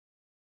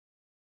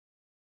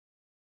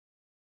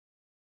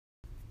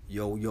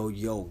Yo, yo,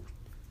 yo,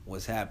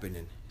 what's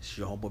happening? It's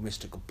your homeboy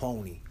Mr.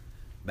 Capone,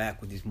 back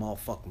with these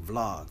motherfucking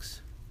vlogs.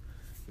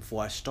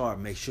 Before I start,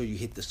 make sure you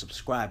hit the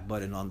subscribe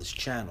button on this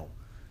channel,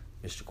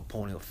 Mr.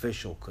 Capone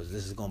Official, because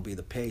this is going to be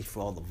the page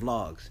for all the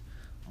vlogs.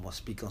 I'm going to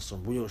speak on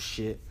some real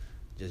shit,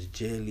 just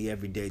daily,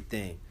 everyday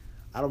thing.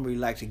 I don't really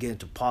like to get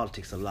into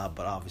politics a lot,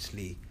 but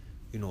obviously,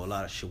 a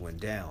lot of shit went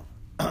down.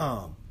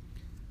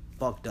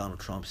 Fuck Donald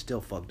Trump,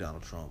 still fuck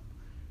Donald Trump.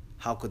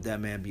 How could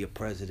that man be a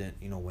president,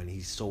 when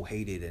he's so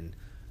hated and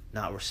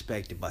not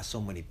respected by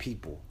so many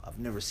people? I've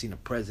never seen a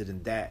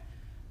president that,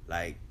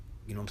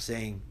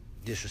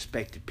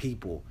 disrespected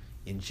people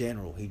in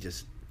general. He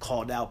just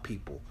called out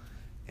people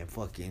and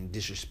fucking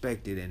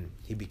disrespected, and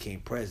he became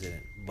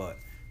president. But,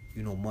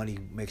 money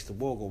makes the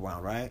world go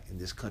round, right? And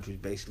this country's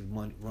basically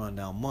run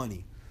down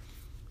money.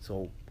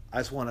 So I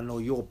just want to know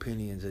your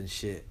opinions and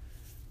shit,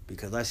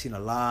 because I've seen a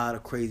lot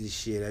of crazy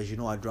shit. As you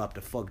know, I dropped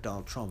a fuck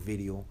Donald Trump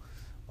video.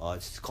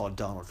 It's called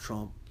Donald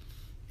Trump.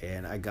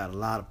 And I got a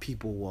lot of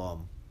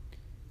people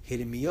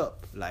hitting me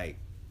up, like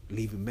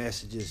leaving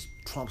messages,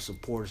 Trump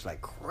supporters like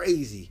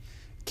crazy.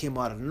 Came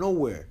out of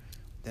nowhere.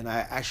 Then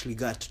I actually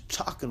got to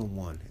talking to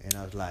one, and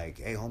I was like,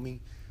 hey homie,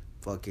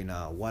 fucking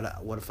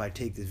what if I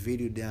take this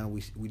video down,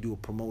 we do a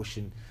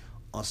promotion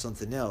on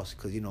something else,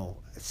 because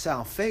it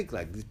sound fake,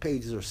 like these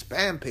pages are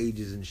spam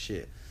pages and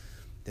shit.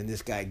 Then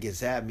this guy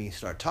gets at me and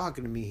start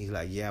talking to me. He's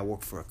like, yeah, I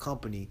work for a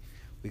company,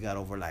 we got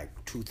over like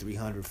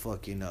 200-300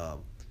 fucking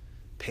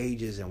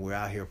pages, and we're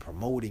out here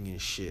promoting and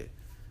shit.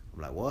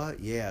 I'm like, what?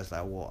 Yeah. It's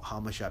like, well, how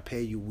much I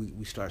pay you?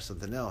 We start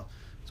something else.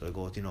 So he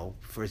goes,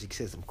 first he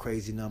said some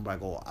crazy number. I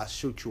go, I'll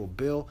shoot you a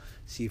bill,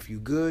 see if you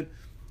good,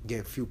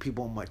 get a few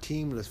people on my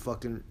team, let's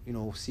fucking,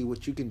 see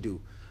what you can do.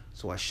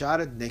 So I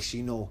shot it. Next thing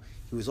you know,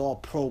 he was all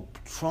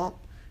pro-Trump.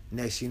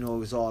 Next thing you know, it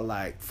was all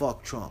like,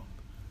 fuck Trump.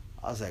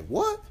 I was like,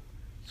 what?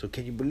 So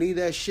can you believe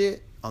that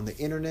shit? On the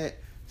internet,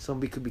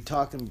 somebody could be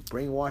talking,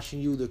 brainwashing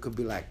you. There could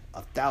be like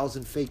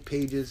 1,000 fake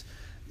pages.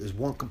 There's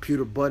one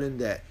computer button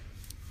that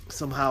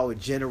somehow it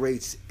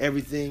generates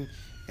everything,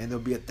 and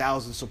there'll be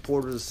 1,000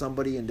 supporters of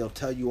somebody, and they'll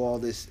tell you all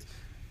this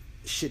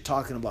shit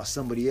talking about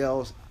somebody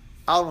else.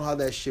 I don't know how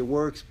that shit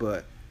works,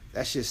 but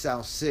that shit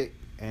sounds sick,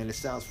 and it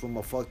sounds from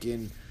a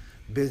fucking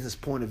business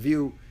point of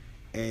view.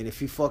 And if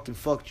he fucking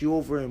fucked you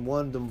over and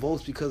won them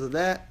votes because of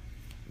that,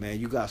 man,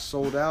 you got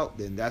sold out,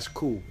 then that's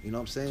cool. You know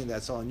what I'm saying?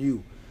 That's on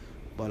you.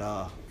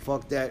 But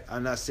fuck that.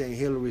 I'm not saying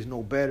Hillary's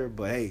no better,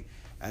 but hey,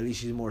 at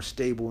least she's more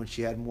stable, and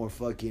she had more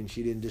fucking,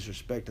 she didn't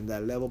disrespect on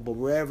that level. But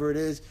wherever it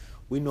is,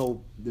 we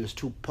know there's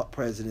two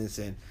presidents,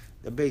 and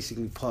they're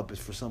basically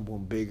puppets for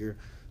someone bigger.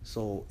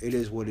 So it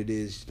is what it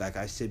is. Like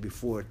I said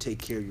before, take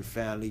care of your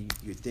family,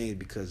 your things,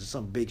 because there's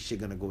some big shit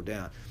gonna go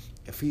down.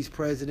 If he's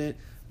president,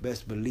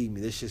 best believe me,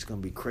 this shit's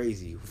gonna be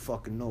crazy. Who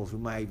fucking knows? We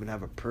might even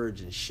have a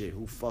purge and shit.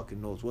 Who fucking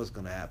knows what's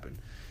gonna happen?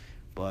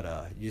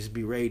 But just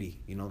be ready.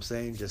 You know what I'm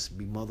saying? Just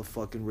be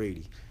motherfucking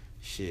ready.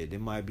 Shit, they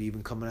might be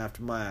even coming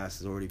after my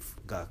ass. Already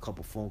got a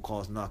couple phone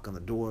calls, knock on the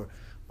door.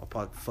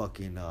 My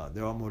fucking,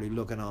 they're already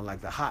looking on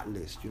like the hot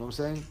list. You know what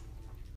I'm saying?